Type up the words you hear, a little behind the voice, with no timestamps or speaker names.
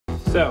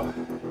So,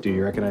 do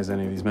you recognize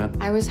any of these men?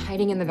 I was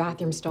hiding in the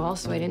bathroom stall,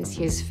 so I didn't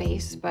see his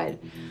face, but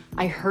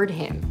I heard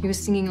him. He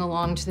was singing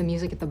along to the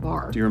music at the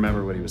bar. Do you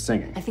remember what he was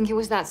singing? I think it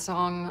was that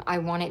song, I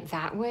Want It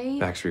That Way.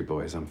 Backstreet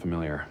Boys, I'm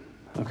familiar.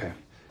 Okay.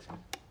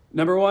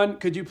 Number one,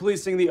 could you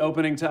please sing the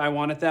opening to I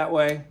Want It That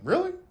Way?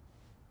 Really?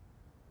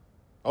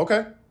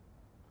 Okay.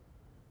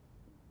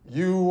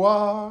 You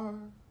are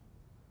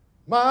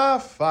my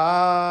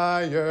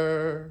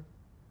fire.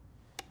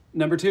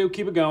 Number two,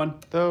 keep it going.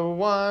 The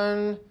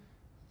one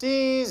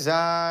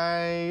desire.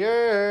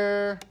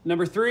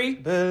 Number three.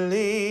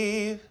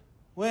 Believe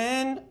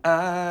when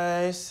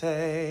I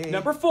say.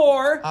 Number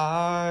four.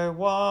 I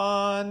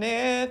want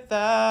it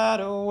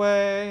that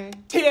way.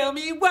 Tell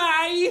me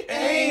why.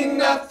 Ain't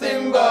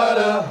nothing but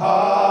a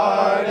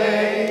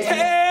heartache.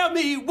 Tell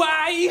me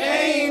why.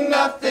 Ain't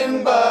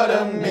nothing but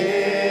a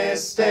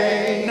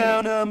mistake. Now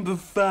number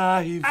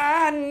five.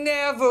 I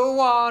never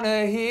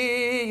wanna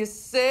hear you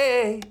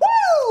say,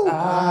 woo!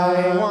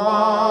 I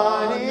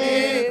want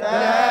it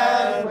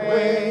that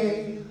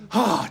way.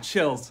 Oh,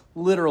 chills.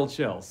 Literal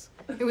chills.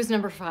 It was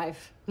number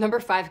 5. Number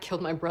 5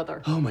 killed my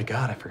brother. Oh my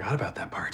God, I forgot about that part.